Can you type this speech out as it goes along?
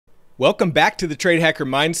Welcome back to the TradeHacker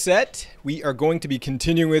Mindset. We are going to be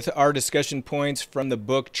continuing with our discussion points from the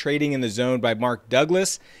book Trading in the Zone by Mark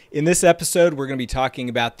Douglas. In this episode, we're going to be talking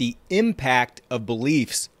about the impact of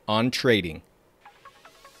beliefs on trading.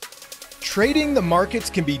 Trading the markets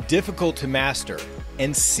can be difficult to master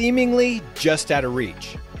and seemingly just out of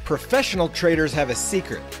reach. Professional traders have a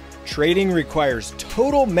secret. Trading requires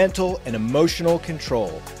total mental and emotional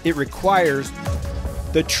control. It requires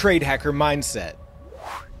the TradeHacker Mindset.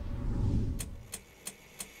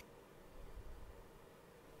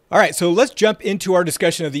 All right, so let's jump into our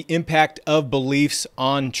discussion of the impact of beliefs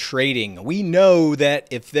on trading. We know that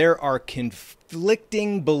if there are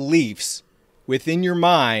conflicting beliefs within your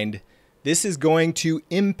mind, this is going to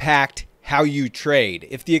impact how you trade.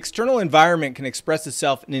 If the external environment can express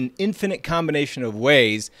itself in an infinite combination of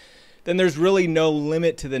ways, then there's really no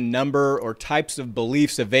limit to the number or types of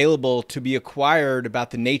beliefs available to be acquired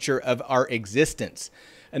about the nature of our existence.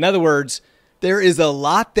 In other words, there is a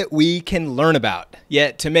lot that we can learn about.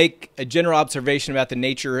 Yet, to make a general observation about the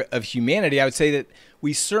nature of humanity, I would say that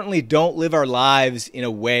we certainly don't live our lives in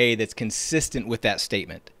a way that's consistent with that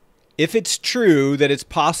statement. If it's true that it's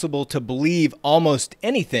possible to believe almost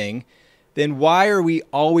anything, then why are we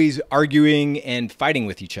always arguing and fighting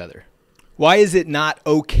with each other? Why is it not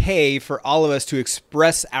okay for all of us to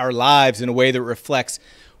express our lives in a way that reflects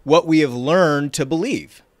what we have learned to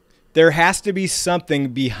believe? There has to be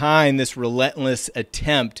something behind this relentless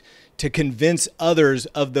attempt to convince others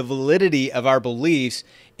of the validity of our beliefs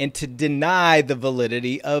and to deny the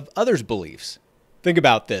validity of others' beliefs. Think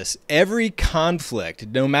about this. Every conflict,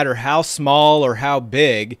 no matter how small or how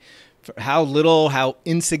big, how little, how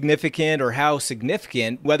insignificant, or how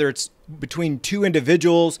significant, whether it's between two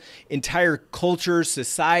individuals, entire cultures,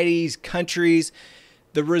 societies, countries,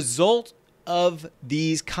 the result of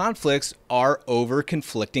these conflicts are over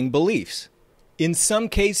conflicting beliefs. In some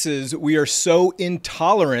cases, we are so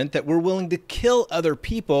intolerant that we're willing to kill other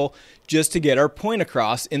people just to get our point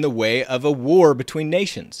across in the way of a war between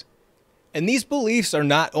nations. And these beliefs are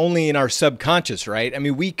not only in our subconscious, right? I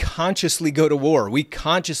mean, we consciously go to war. We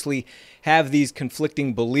consciously have these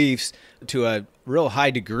conflicting beliefs to a real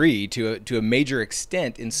high degree, to a major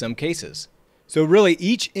extent in some cases. So really,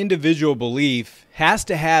 each individual belief has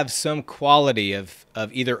to have some quality of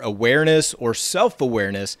either awareness or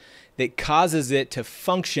self-awareness that causes it to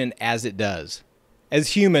function as it does.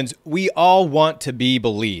 As humans, we all want to be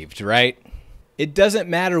believed, right? It doesn't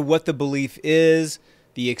matter what the belief is,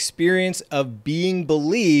 the experience of being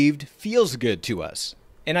believed feels good to us.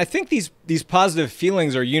 And I think these positive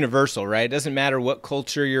feelings are universal, right? It doesn't matter what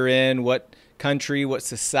culture you're in, what country, what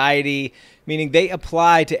society, meaning they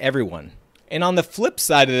apply to everyone. And on the flip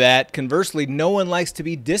side of that, conversely, no one likes to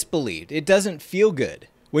be disbelieved. It doesn't feel good.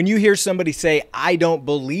 When you hear somebody say, "I don't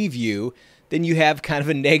believe you," then you have kind of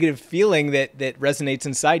a negative feeling that resonates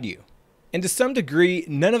inside you. And to some degree,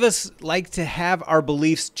 none of us like to have our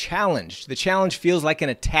beliefs challenged. The challenge feels like an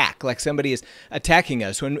attack, like somebody is attacking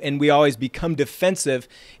us, and we always become defensive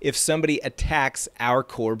if somebody attacks our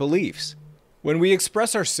core beliefs. When we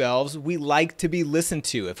express ourselves, we like to be listened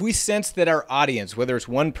to. If we sense that our audience, whether it's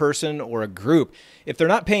one person or a group, if they're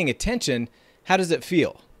not paying attention, how does it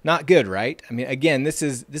feel? Not good, right? I mean, again, this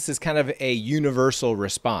is kind of a universal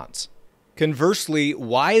response. Conversely,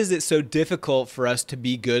 why is it so difficult for us to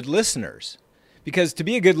be good listeners? Because to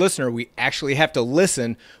be a good listener, we actually have to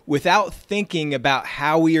listen without thinking about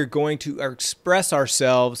how we are going to express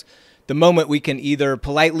ourselves the moment we can either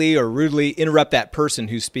politely or rudely interrupt that person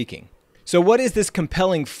who's speaking. So what is this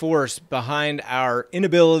compelling force behind our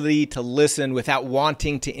inability to listen without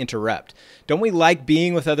wanting to interrupt? Don't we like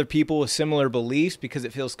being with other people with similar beliefs because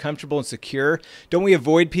it feels comfortable and secure? Don't we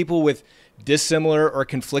avoid people with dissimilar or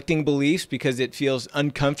conflicting beliefs because it feels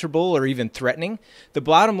uncomfortable or even threatening? The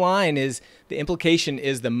bottom line is, the implication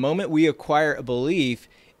is, the moment we acquire a belief,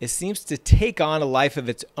 it seems to take on a life of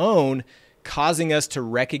its own, causing us to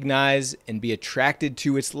recognize and be attracted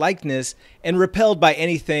to its likeness and repelled by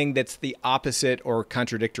anything that's the opposite or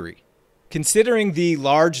contradictory. Considering the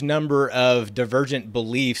large number of divergent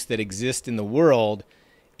beliefs that exist in the world,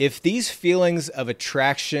 if these feelings of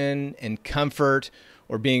attraction and comfort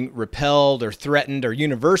or being repelled or threatened are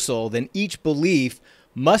universal, then each belief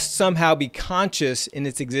must somehow be conscious in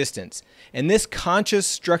its existence. And this conscious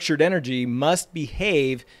structured energy must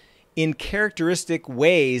behave in characteristic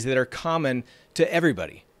ways that are common to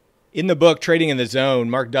everybody. In the book, Trading in the Zone,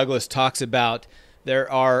 Mark Douglas talks about there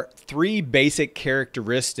are 3 basic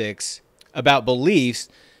characteristics about beliefs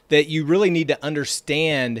that you really need to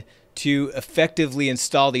understand to effectively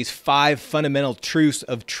install these 5 fundamental truths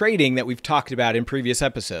of trading that we've talked about in previous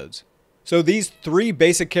episodes. So these three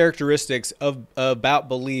basic characteristics about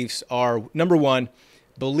beliefs are, number one,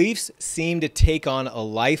 beliefs seem to take on a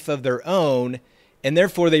life of their own, and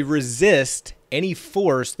therefore they resist any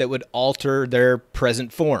force that would alter their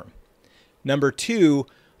present form. Number two,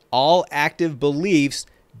 all active beliefs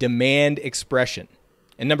demand expression.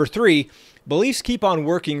 And number three, beliefs keep on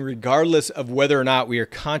working regardless of whether or not we are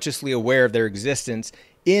consciously aware of their existence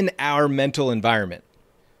in our mental environment.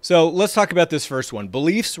 So let's talk about this first one.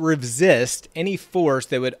 Beliefs resist any force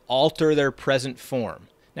that would alter their present form.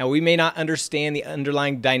 Now, we may not understand the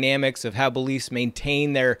underlying dynamics of how beliefs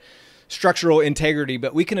maintain their structural integrity,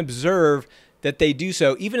 but we can observe that they do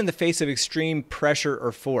so even in the face of extreme pressure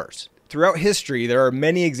or force. Throughout history, there are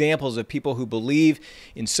many examples of people who believe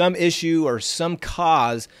in some issue or some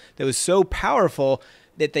cause that was so powerful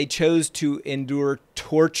that they chose to endure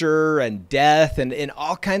torture and death and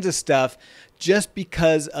all kinds of stuff just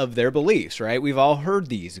because of their beliefs, right? We've all heard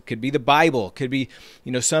these. It could be the Bible, it could be,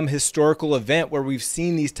 some historical event where we've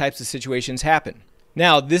seen these types of situations happen.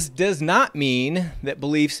 Now, this does not mean that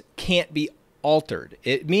beliefs can't be altered.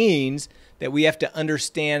 It means that we have to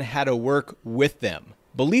understand how to work with them.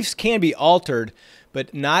 Beliefs can be altered,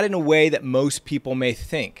 but not in a way that most people may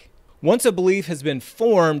think. Once a belief has been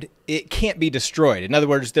formed, it can't be destroyed. In other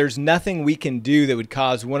words, there's nothing we can do that would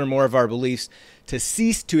cause one or more of our beliefs to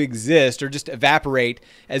cease to exist or just evaporate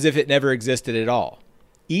as if it never existed at all.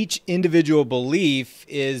 Each individual belief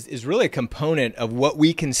is really a component of what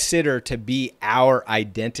we consider to be our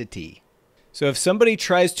identity. So if somebody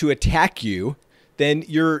tries to attack you, then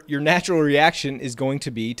your natural reaction is going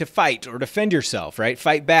to be to fight or defend yourself, right?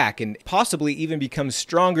 Fight back and possibly even become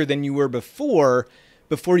stronger than you were before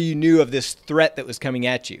you knew of this threat that was coming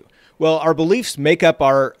at you. Well, our beliefs make up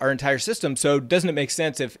our entire system, so doesn't it make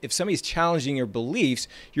sense if somebody's challenging your beliefs,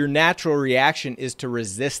 your natural reaction is to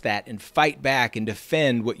resist that and fight back and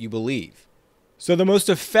defend what you believe? So the most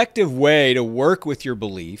effective way to work with your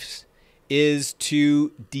beliefs is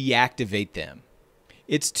to deactivate them.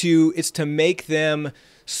 It's to make them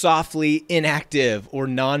softly inactive or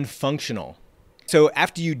non-functional. So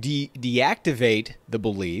after you deactivate the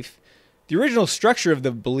belief, the original structure of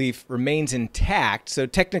the belief remains intact, so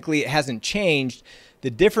technically it hasn't changed. The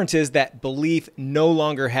difference is that belief no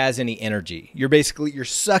longer has any energy. You're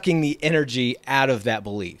sucking the energy out of that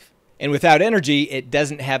belief. And without energy, it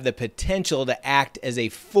doesn't have the potential to act as a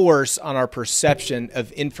force on our perception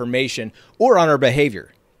of information or on our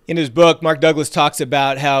behavior. In his book, Mark Douglas talks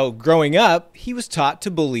about how growing up, he was taught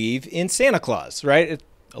to believe in Santa Claus, right?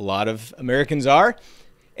 A lot of Americans are.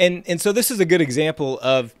 And so this is a good example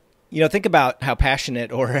of, think about how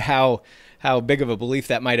passionate or how big of a belief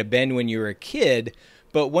that might have been when you were a kid.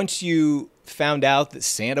 But once you found out that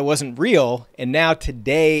Santa wasn't real, and now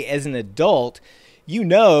today as an adult,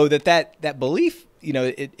 that belief,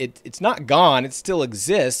 it's not gone, it still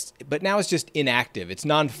exists, but now it's just inactive, it's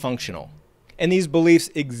non-functional. And these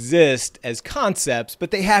beliefs exist as concepts,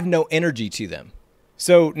 but they have no energy to them.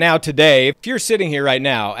 So now today, if you're sitting here right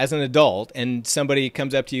now as an adult and somebody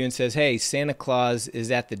comes up to you and says, "Hey, Santa Claus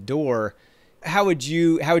is at the door," how would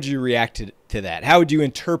you react to that? How would you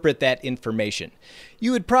interpret that information?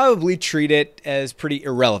 You would probably treat it as pretty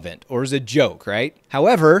irrelevant or as a joke, right?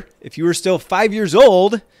 However, if you were still 5 years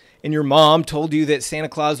old and your mom told you that Santa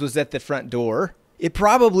Claus was at the front door, it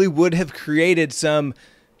probably would have created some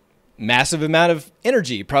massive amount of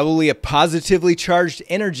energy, probably a positively charged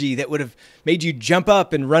energy that would have made you jump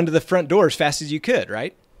up and run to the front door as fast as you could,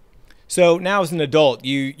 right? So now as an adult,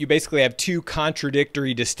 you basically have two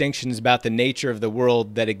contradictory distinctions about the nature of the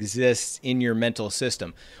world that exists in your mental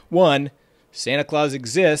system. One, Santa Claus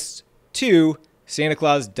exists. Two, Santa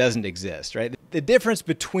Claus doesn't exist, right? The difference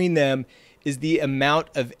between them is the amount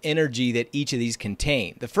of energy that each of these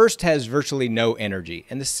contain. The first has virtually no energy,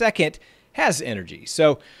 and the second has energy.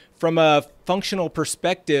 So from a functional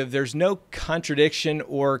perspective, there's no contradiction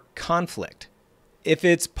or conflict. If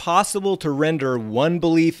it's possible to render one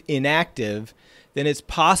belief inactive, then it's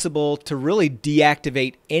possible to really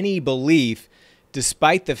deactivate any belief,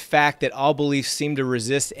 despite the fact that all beliefs seem to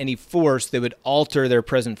resist any force that would alter their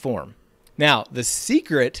present form. Now, the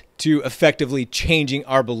secret to effectively changing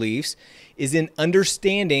our beliefs is in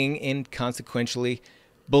understanding and consequentially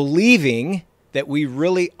believing that we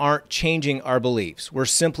really aren't changing our beliefs. We're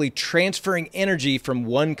simply transferring energy from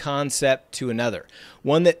one concept to another,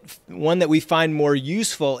 one that we find more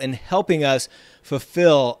useful in helping us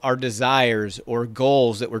fulfill our desires or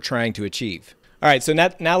goals that we're trying to achieve. All right, so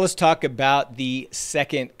now let's talk about the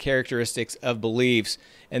second characteristics of beliefs,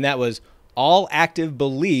 and that was all active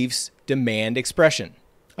beliefs demand expression.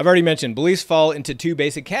 I've already mentioned beliefs fall into two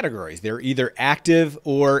basic categories. They're either active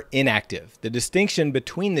or inactive. The distinction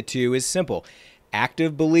between the two is simple.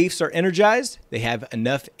 Active beliefs are energized. They have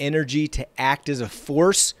enough energy to act as a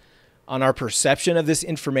force on our perception of this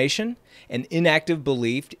information. An inactive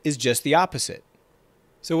belief is just the opposite.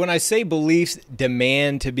 So when I say beliefs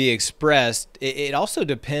demand to be expressed, it also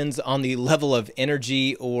depends on the level of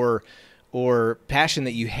energy or passion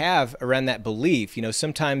that you have around that belief. You know,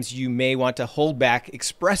 sometimes you may want to hold back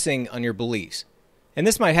expressing on your beliefs. And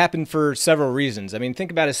this might happen for several reasons. I mean, think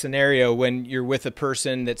about a scenario when you're with a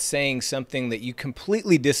person that's saying something that you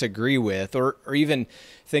completely disagree with, or even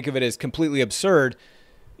think of it as completely absurd.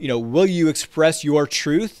 You know, will you express your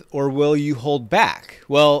truth or will you hold back?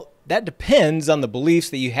 Well, that depends on the beliefs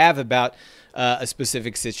that you have about a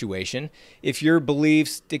specific situation. If your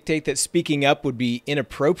beliefs dictate that speaking up would be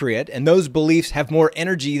inappropriate and those beliefs have more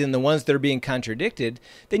energy than the ones that are being contradicted,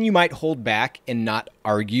 then you might hold back and not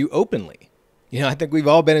argue openly. You know, I think we've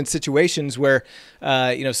all been in situations where,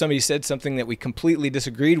 somebody said something that we completely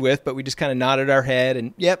disagreed with, but we just kind of nodded our head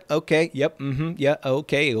and, yep, okay, yep, yeah,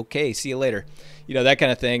 okay, see you later. You know, that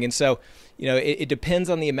kind of thing. And so, you know, it depends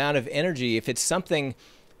on the amount of energy. If it's something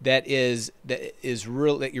that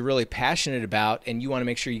you're really passionate about and you want to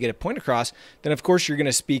make sure you get a point across, then of course you're going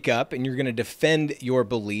to speak up and you're going to defend your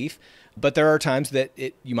belief. But there are times that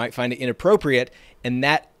you might find it inappropriate, and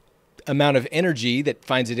that amount of energy that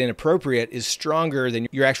finds it inappropriate is stronger than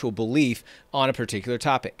your actual belief on a particular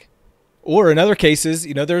topic. Or in other cases,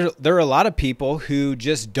 you know, there are a lot of people who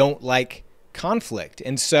just don't like conflict.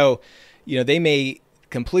 And so, you know, they may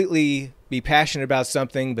completely be passionate about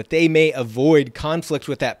something, but they may avoid conflict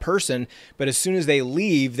with that person. But as soon as they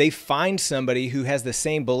leave, they find somebody who has the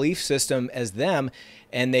same belief system as them,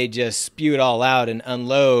 and they just spew it all out and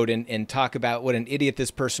unload and talk about what an idiot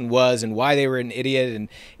this person was and why they were an idiot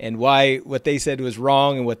and why what they said was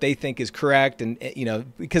wrong and what they think is correct. And, you know,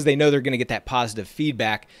 because they know they're going to get that positive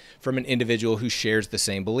feedback from an individual who shares the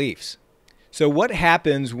same beliefs. So what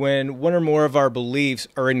happens when one or more of our beliefs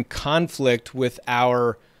are in conflict with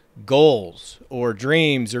our goals or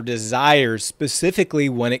dreams or desires, specifically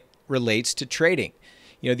when it relates to trading?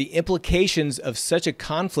 You know, the implications of such a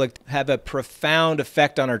conflict have a profound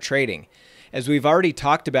effect on our trading. As we've already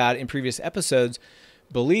talked about in previous episodes,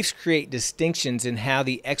 beliefs create distinctions in how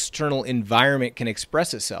the external environment can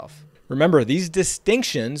express itself. Remember, these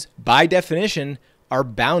distinctions, by definition, are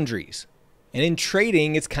boundaries. And in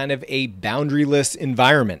trading, it's kind of a boundaryless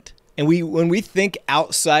environment. And when we think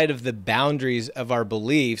outside of the boundaries of our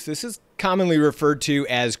beliefs, this is commonly referred to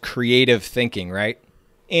as creative thinking, right?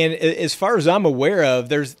 And as far as I'm aware of,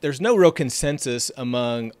 there's no real consensus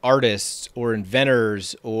among artists or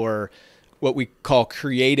inventors or what we call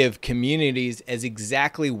creative communities as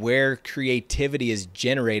exactly where creativity is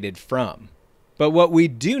generated from. But what we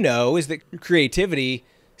do know is that creativity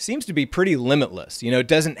seems to be pretty limitless. You know, it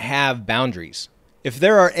doesn't have boundaries. If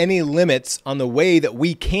there are any limits on the way that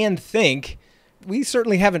we can think, we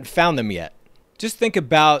certainly haven't found them yet. Just think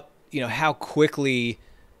about, you know, how quickly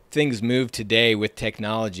things move today with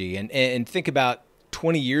technology, and think about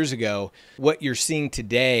 20 years ago, what you're seeing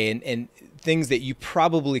today and things that you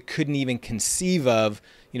probably couldn't even conceive of,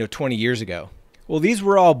 you know, 20 years ago. Well, these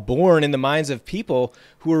were all born in the minds of people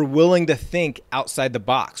who are willing to think outside the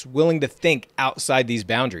box, willing to think outside these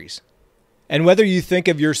boundaries. And whether you think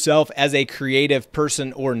of yourself as a creative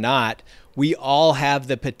person or not, we all have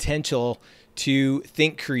the potential to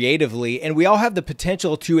think creatively, and we all have the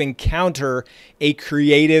potential to encounter a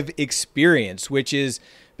creative experience, which is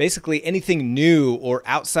basically anything new or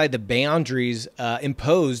outside the boundaries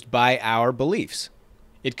imposed by our beliefs.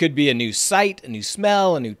 It could be a new sight, a new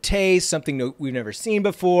smell, a new taste, something we've never seen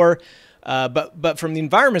before, but from the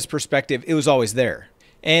environment's perspective, it was always there.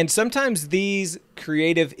 And sometimes these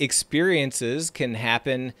creative experiences can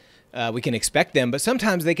happen, we can expect them, but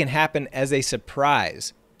sometimes they can happen as a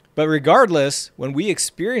surprise. But regardless, when we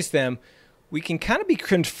experience them, we can kind of be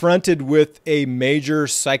confronted with a major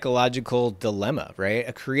psychological dilemma, right?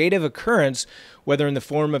 A creative occurrence, whether in the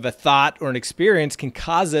form of a thought or an experience, can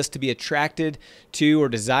cause us to be attracted to or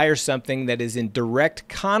desire something that is in direct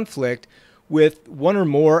conflict with one or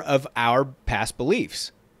more of our past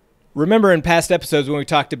beliefs. Remember in past episodes when we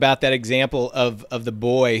talked about that example of the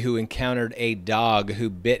boy who encountered a dog who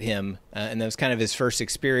bit him, and that was kind of his first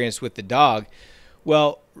experience with the dog.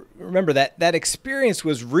 Well, remember that experience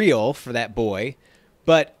was real for that boy,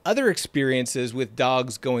 but other experiences with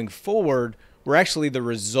dogs going forward were actually the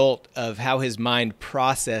result of how his mind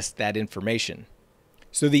processed that information.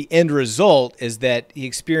 So the end result is that he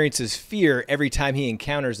experiences fear every time he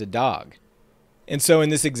encounters a dog. And so in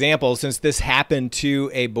this example, since this happened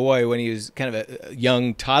to a boy when he was kind of a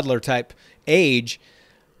young toddler type age,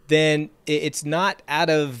 then it's not out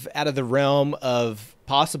of the realm of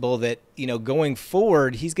possible that, you know, going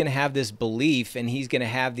forward, he's going to have this belief and he's going to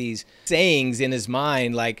have these sayings in his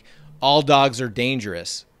mind like all dogs are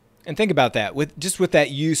dangerous. And think about that with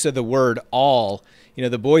that use of the word all, you know,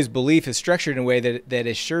 the boy's belief is structured in a way that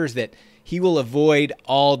assures that he will avoid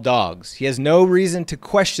all dogs. He has no reason to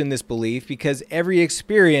question this belief because every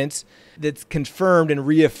experience that's confirmed and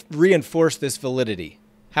reinforced this validity.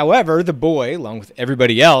 However, the boy, along with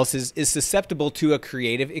everybody else, is susceptible to a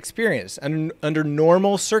creative experience. Under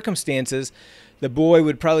normal circumstances, the boy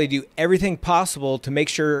would probably do everything possible to make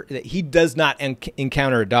sure that he does not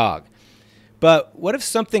encounter a dog. But what if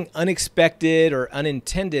something unexpected or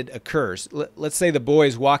unintended occurs? Let's say the boy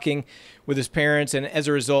is walking with his parents and as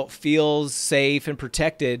a result feels safe and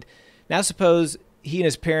protected. Now suppose he and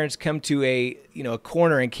his parents come to a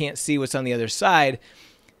corner and can't see what's on the other side.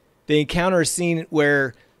 They encounter a scene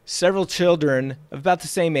where several children of about the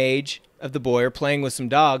same age of the boy are playing with some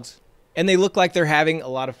dogs, and they look like they're having a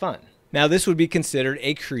lot of fun. Now this would be considered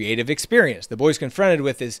a creative experience. The boy's confronted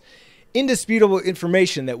with this indisputable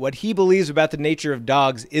information that what he believes about the nature of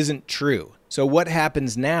dogs isn't true. So what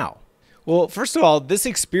happens now? Well, first of all, this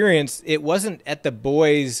experience, it wasn't at the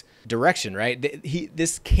boy's direction, right?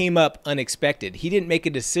 This came up unexpected. He didn't make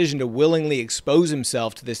a decision to willingly expose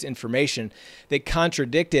himself to this information that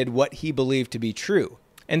contradicted what he believed to be true.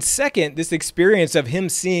 And second, this experience of him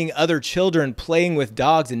seeing other children playing with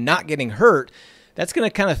dogs and not getting hurt, that's going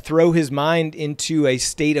to kind of throw his mind into a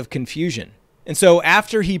state of confusion. And so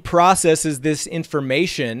after he processes this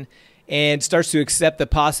information and starts to accept the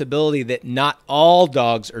possibility that not all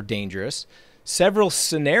dogs are dangerous, several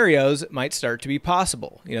scenarios might start to be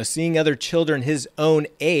possible. You know, seeing other children his own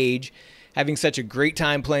age having such a great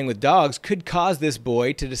time playing with dogs could cause this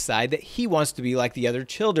boy to decide that he wants to be like the other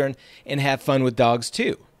children and have fun with dogs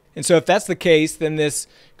too. And so if that's the case, then this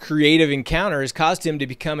creative encounter has caused him to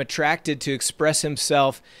become attracted to express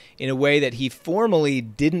himself in a way that he formerly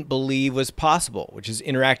didn't believe was possible, which is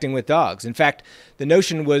interacting with dogs. In fact, the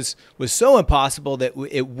notion was so impossible that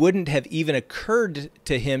it wouldn't have even occurred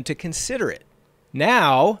to him to consider it.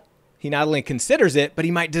 Now, he not only considers it, but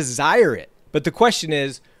he might desire it. But the question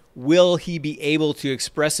is, will he be able to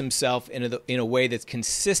express himself in a way that's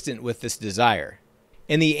consistent with this desire?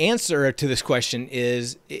 And the answer to this question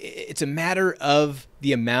is it's a matter of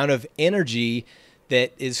the amount of energy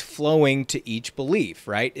that is flowing to each belief,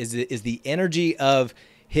 right? Is the energy of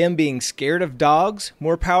him being scared of dogs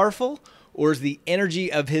more powerful, or is the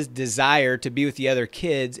energy of his desire to be with the other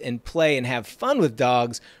kids and play and have fun with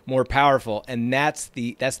dogs more powerful? And that's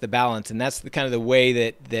the balance, and that's the kind of the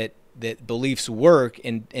way that beliefs work,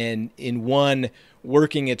 and in one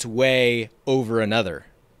working its way over another.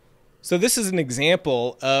 So this is an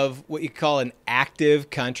example of what you call an active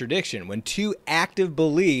contradiction, when two active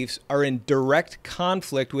beliefs are in direct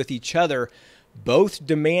conflict with each other, both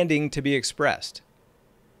demanding to be expressed.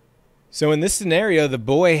 So in this scenario, the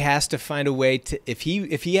boy has to find a way to, if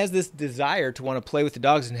he has this desire to want to play with the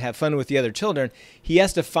dogs and have fun with the other children, he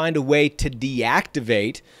has to find a way to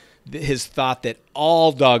deactivate his thought that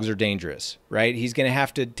all dogs are dangerous, right? He's going to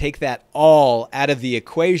have to take that all out of the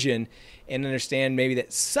equation and understand maybe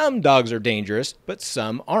that some dogs are dangerous, but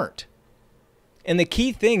some aren't. And the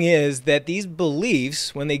key thing is that these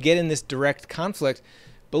beliefs, when they get in this direct conflict,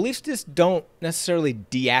 beliefs just don't necessarily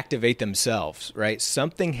deactivate themselves, right?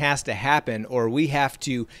 Something has to happen, or we have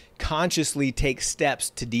to consciously take steps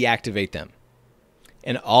to deactivate them.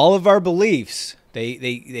 And all of our beliefs,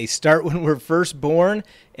 they start when we're first born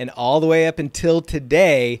and all the way up until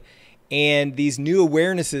today. And these new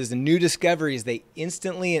awarenesses and new discoveries, they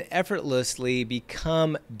instantly and effortlessly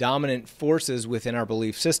become dominant forces within our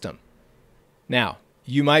belief system. Now,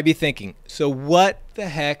 you might be thinking, so what the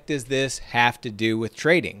heck does this have to do with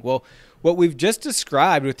trading? Well, what we've just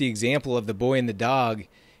described with the example of the boy and the dog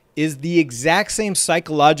is the exact same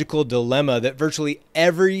psychological dilemma that virtually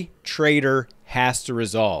every trader has to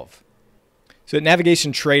resolve. So at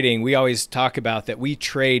Navigation Trading, we always talk about that we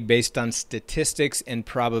trade based on statistics and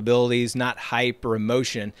probabilities, not hype or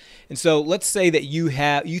emotion. And so let's say that you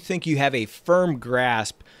think you have a firm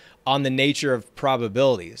grasp on the nature of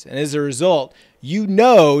probabilities. And as a result, you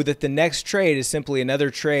know that the next trade is simply another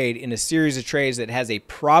trade in a series of trades that has a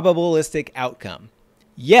probabilistic outcome.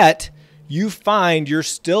 Yet, you find you're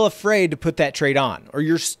still afraid to put that trade on, or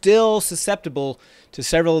you're still susceptible to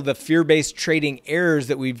several of the fear-based trading errors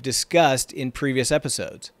that we've discussed in previous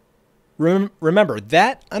episodes. Remember,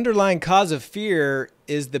 that underlying cause of fear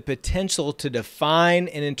is the potential to define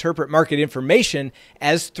and interpret market information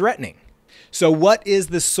as threatening. So what is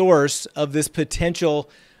the source of this potential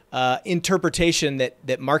interpretation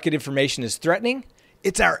that market information is threatening?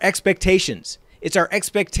 It's our expectations. It's our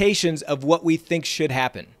expectations of what we think should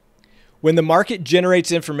happen. When the market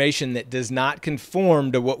generates information that does not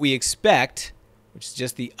conform to what we expect, which is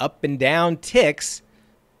just the up and down ticks,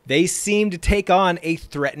 they seem to take on a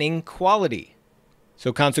threatening quality.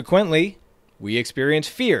 So consequently, we experience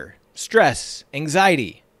fear, stress,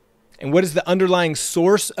 anxiety. And what is the underlying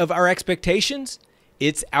source of our expectations?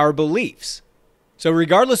 It's our beliefs. So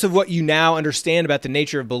regardless of what you now understand about the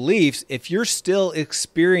nature of beliefs, if you're still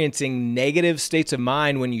experiencing negative states of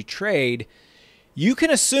mind when you trade, you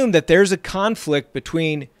can assume that there's a conflict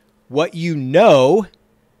between what you know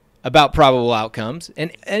about probable outcomes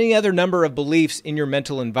and any other number of beliefs in your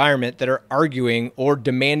mental environment that are arguing or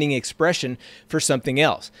demanding expression for something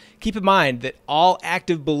else. Keep in mind that all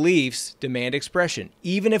active beliefs demand expression,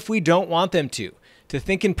 even if we don't want them to. To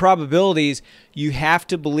think in probabilities, you have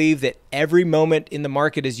to believe that every moment in the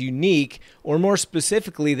market is unique, or more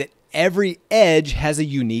specifically, that every edge has a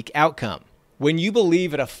unique outcome. When you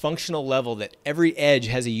believe at a functional level that every edge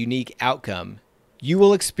has a unique outcome, you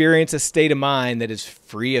will experience a state of mind that is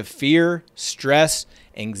free of fear, stress,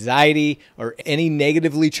 anxiety, or any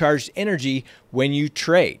negatively charged energy when you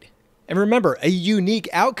trade. And remember, a unique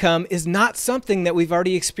outcome is not something that we've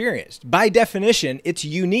already experienced. By definition, it's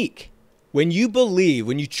unique. When you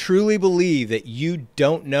truly believe that you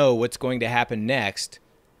don't know what's going to happen next,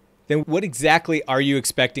 then what exactly are you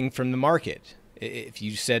expecting from the market? If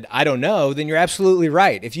you said, I don't know, then you're absolutely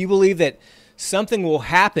right. If you believe that something will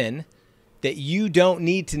happen that you don't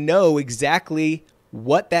need to know exactly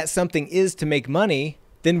what that something is to make money,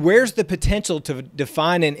 then where's the potential to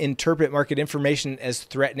define and interpret market information as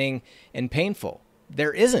threatening and painful?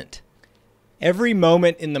 There isn't. Every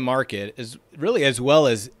moment in the market, is really as well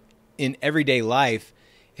as in everyday life,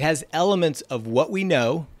 it has elements of what we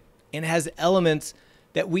know and has elements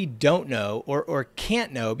that we don't know or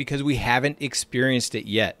can't know because we haven't experienced it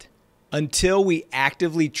yet. Until we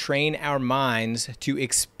actively train our minds to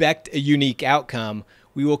expect a unique outcome,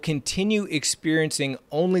 we will continue experiencing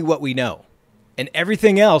only what we know, and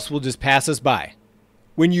everything else will just pass us by.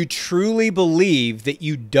 When you truly believe that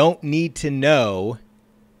you don't need to know,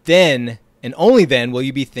 then and only then will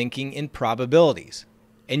you be thinking in probabilities.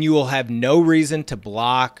 And you will have no reason to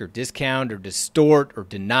block or discount or distort or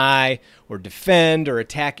deny or defend or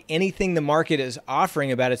attack anything the market is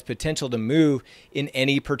offering about its potential to move in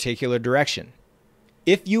any particular direction.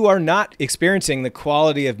 If you are not experiencing the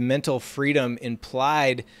quality of mental freedom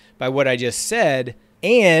implied by what I just said,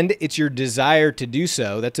 and it's your desire to do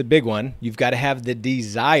so, that's a big one. You've got to have the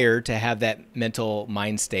desire to have that mental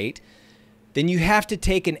mind state. Then you have to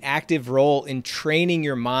take an active role in training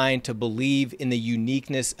your mind to believe in the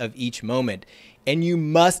uniqueness of each moment. And you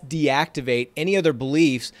must deactivate any other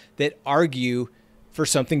beliefs that argue for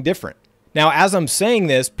something different. Now, as I'm saying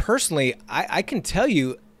this, personally, I can tell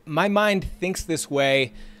you my mind thinks this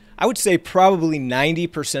way, I would say probably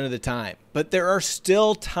 90% of the time. But there are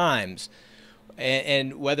still times,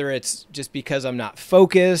 and whether it's just because I'm not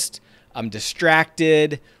focused, I'm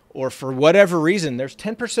distracted, or for whatever reason, there's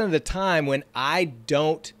 10% of the time when I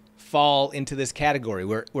don't fall into this category,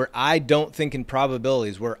 where I don't think in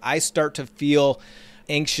probabilities, where I start to feel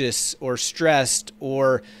anxious or stressed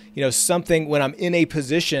or something when I'm in a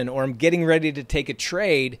position or I'm getting ready to take a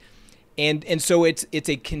trade. And so it's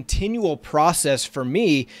a continual process for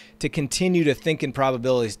me to continue to think in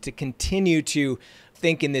probabilities, to continue to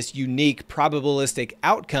think in this unique probabilistic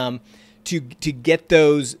outcome to get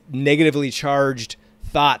those negatively charged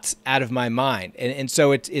thoughts out of my mind. And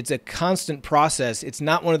so it's a constant process. It's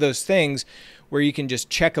not one of those things where you can just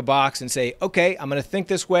check a box and say, okay, I'm going to think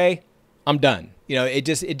this way, I'm done. It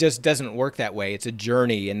just doesn't work that way. It's a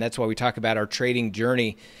journey. And that's why we talk about our trading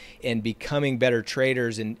journey and becoming better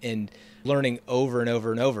traders and learning over and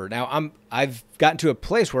over and over. Now I've gotten to a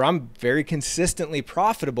place where I'm very consistently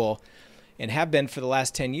profitable and have been for the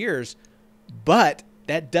last 10 years, but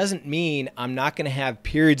that doesn't mean I'm not going to have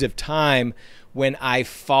periods of time when I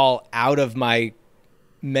fall out of my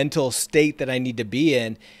mental state that I need to be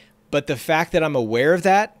in. But the fact that I'm aware of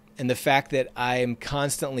that and the fact that I am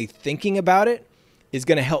constantly thinking about it is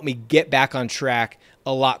going to help me get back on track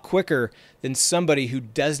a lot quicker than somebody who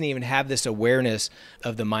doesn't even have this awareness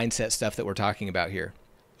of the mindset stuff that we're talking about here.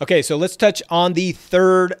 Okay, so let's touch on the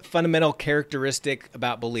third fundamental characteristic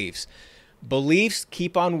about beliefs. Beliefs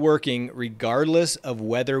keep on working regardless of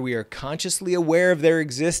whether we are consciously aware of their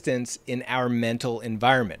existence in our mental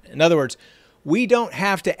environment. In other words, we don't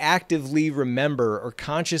have to actively remember or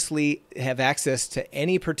consciously have access to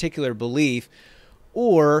any particular belief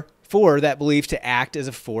or for that belief to act as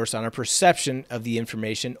a force on our perception of the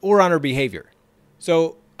information or on our behavior.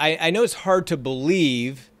 So I know it's hard to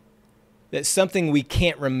believe that something we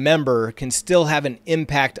can't remember can still have an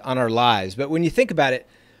impact on our lives. But when you think about it,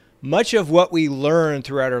 much of what we learn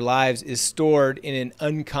throughout our lives is stored in an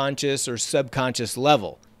unconscious or subconscious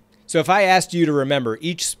level. So if I asked you to remember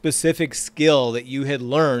each specific skill that you had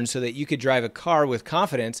learned so that you could drive a car with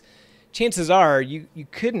confidence, chances are you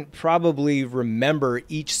couldn't probably remember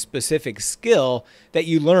each specific skill that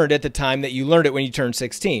you learned at the time that you learned it when you turned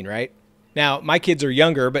 16, right? Now, my kids are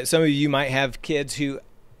younger, but some of you might have kids who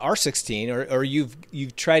are 16 or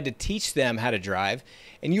you've tried to teach them how to drive,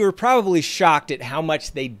 and you were probably shocked at how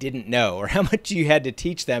much they didn't know or how much you had to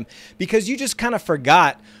teach them because you just kind of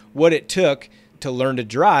forgot what it took to learn to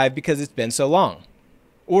drive because it's been so long.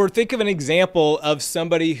 Or think of an example of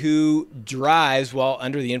somebody who drives while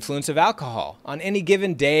under the influence of alcohol. On any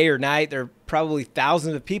given day or night, there are probably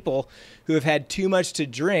thousands of people who have had too much to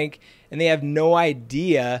drink and they have no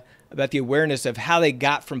idea about the awareness of how they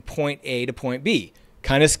got from point A to point B.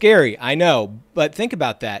 Kind of scary, I know, but think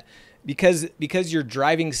about that. Because your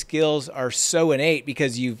driving skills are so innate,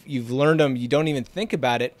 because you've learned them, you don't even think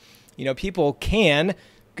about it. You know, people can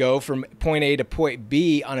go from point A to point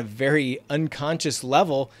B on a very unconscious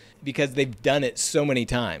level because they've done it so many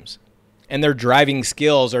times. And their driving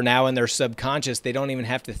skills are now in their subconscious. They don't even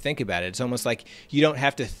have to think about it. It's almost like you don't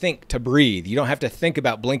have to think to breathe. You don't have to think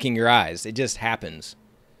about blinking your eyes. It just happens.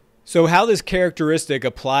 So how this characteristic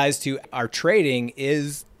applies to our trading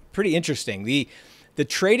is pretty interesting. The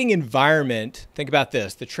trading environment, think about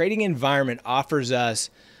this, the trading environment offers us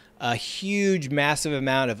a huge, massive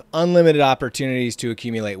amount of unlimited opportunities to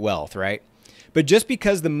accumulate wealth, right? But just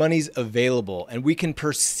because the money's available and we can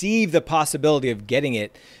perceive the possibility of getting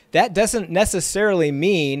it, that doesn't necessarily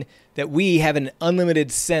mean that we have an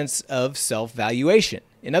unlimited sense of self-valuation.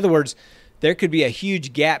 In other words, there could be a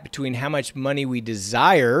huge gap between how much money we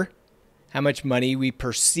desire, how much money we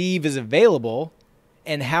perceive is available,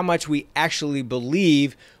 and how much we actually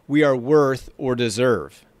believe we are worth or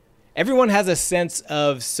deserve. Everyone has a sense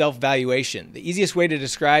of self-valuation. The easiest way to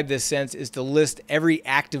describe this sense is to list every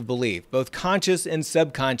active belief, both conscious and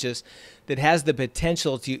subconscious, that has the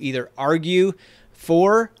potential to either argue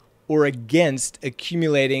for or against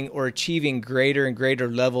accumulating or achieving greater and greater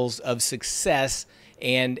levels of success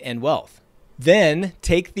and wealth. Then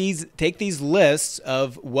take these lists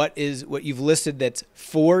of what you've listed that's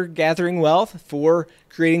for gathering wealth, for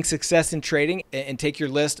creating success in trading, and take your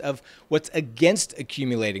list of what's against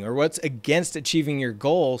accumulating or what's against achieving your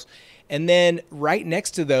goals, and then right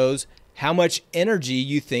next to those, how much energy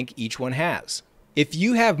you think each one has. If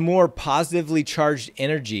you have more positively charged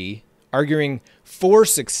energy arguing for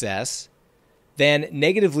success than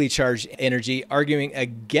negatively charged energy arguing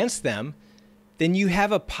against them, then you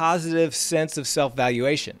have a positive sense of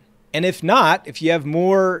self-valuation. And if not, if you have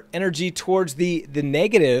more energy towards the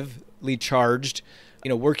negatively charged,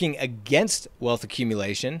 working against wealth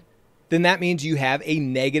accumulation, then that means you have a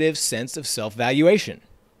negative sense of self-valuation.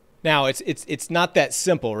 Now, it's not that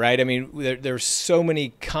simple, right? I mean, there's so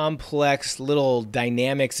many complex little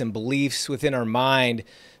dynamics and beliefs within our mind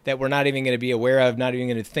that we're not even going to be aware of, not even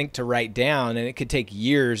going to think to write down. And it could take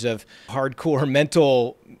years of hardcore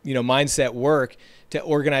mental, mindset work to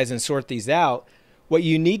organize and sort these out. What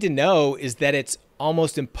you need to know is that it's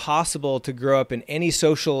almost impossible to grow up in any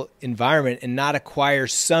social environment and not acquire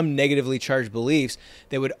some negatively charged beliefs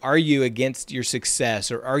that would argue against your success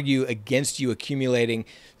or argue against you accumulating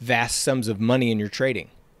vast sums of money in your trading.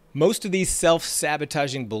 Most of these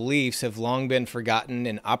self-sabotaging beliefs have long been forgotten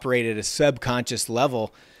and operate at a subconscious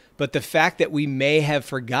level, but the fact that we may have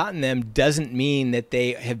forgotten them doesn't mean that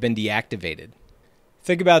they have been deactivated.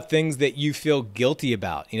 Think about things that you feel guilty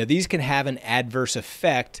about. These can have an adverse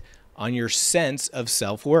effect on your sense of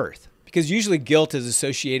self-worth, because usually guilt is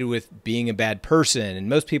associated with being a bad person, and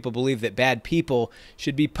most people believe that bad people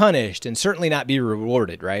should be punished and certainly not be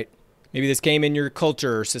rewarded, right? Maybe this came in your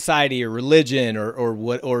culture or society or religion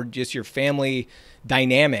or just your family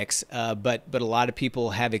dynamics, but a lot of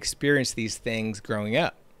people have experienced these things growing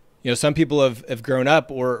up. Some people have grown up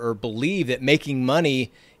or believe that making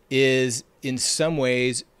money is in some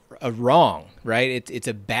ways a wrong, right? It's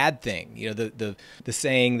a bad thing. The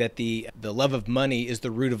saying that the love of money is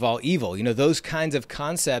the root of all evil. Those kinds of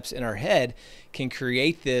concepts in our head can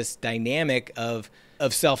create this dynamic of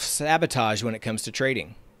self-sabotage when it comes to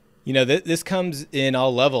trading. This comes in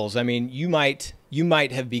all levels. I mean, you might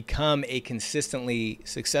have become a consistently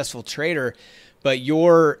successful trader, but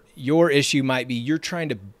your issue might be you're trying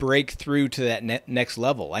to break through to that next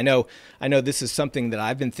level. I know this is something that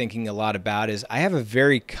I've been thinking a lot about. Is I have a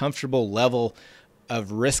very comfortable level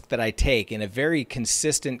of risk that I take and a very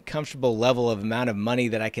consistent, comfortable level of amount of money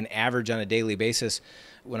that I can average on a daily basis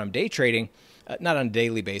when I'm day trading. Not on a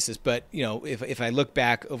daily basis, but if I look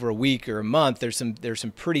back over a week or a month, there's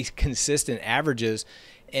some pretty consistent averages,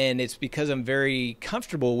 and it's because I'm very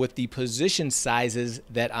comfortable with the position sizes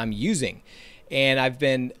that I'm using. And I've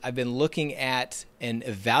been looking at and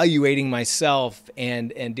evaluating myself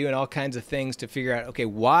and doing all kinds of things to figure out, okay,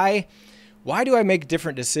 why do I make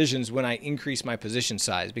different decisions when I increase my position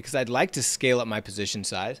size? Because I'd like to scale up my position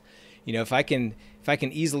size. If I can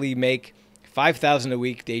easily make 5,000 a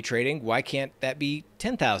week day trading, why can't that be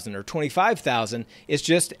 10,000 or 25,000? It's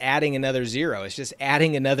just adding another zero. It's just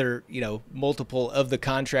adding another, multiple of the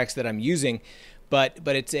contracts that I'm using. But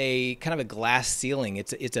it's a kind of a glass ceiling.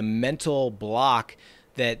 It's a mental block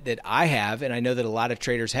that I have, and I know that a lot of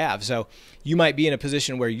traders have. So you might be in a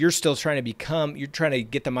position where you're still trying to get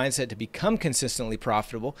the mindset to become consistently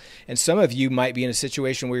profitable. And some of you might be in a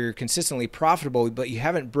situation where you're consistently profitable, but you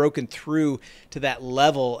haven't broken through to that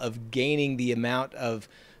level of gaining the amount of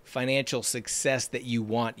financial success that you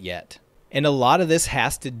want yet. And a lot of this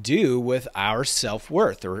has to do with our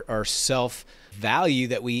self-worth or our self-value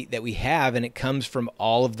that we have, and it comes from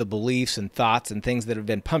all of the beliefs and thoughts and things that have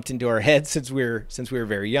been pumped into our heads since we were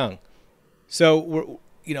very young. So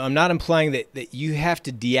I'm not implying that you have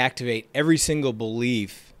to deactivate every single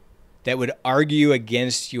belief that would argue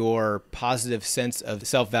against your positive sense of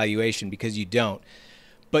self-valuation, because you don't.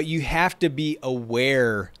 But you have to be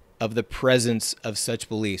aware of the presence of such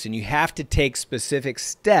beliefs, and you have to take specific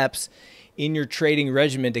steps in your trading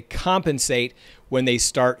regimen to compensate when they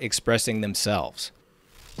start expressing themselves.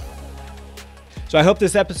 So I hope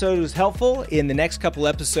this episode was helpful. In the next couple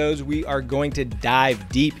episodes, we are going to dive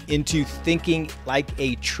deep into thinking like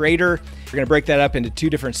a trader. We're going to break that up into 2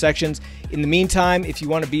 different sections. In the meantime, if you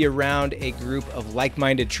want to be around a group of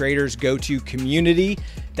like-minded traders, go to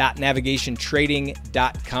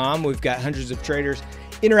community.navigationtrading.com. We've got hundreds of traders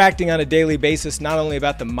interacting on a daily basis, not only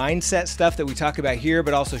about the mindset stuff that we talk about here,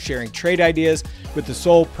 but also sharing trade ideas with the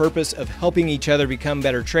sole purpose of helping each other become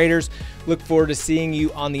better traders. Look forward to seeing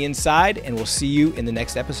you on the inside, and we'll see you in the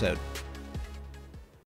next episode.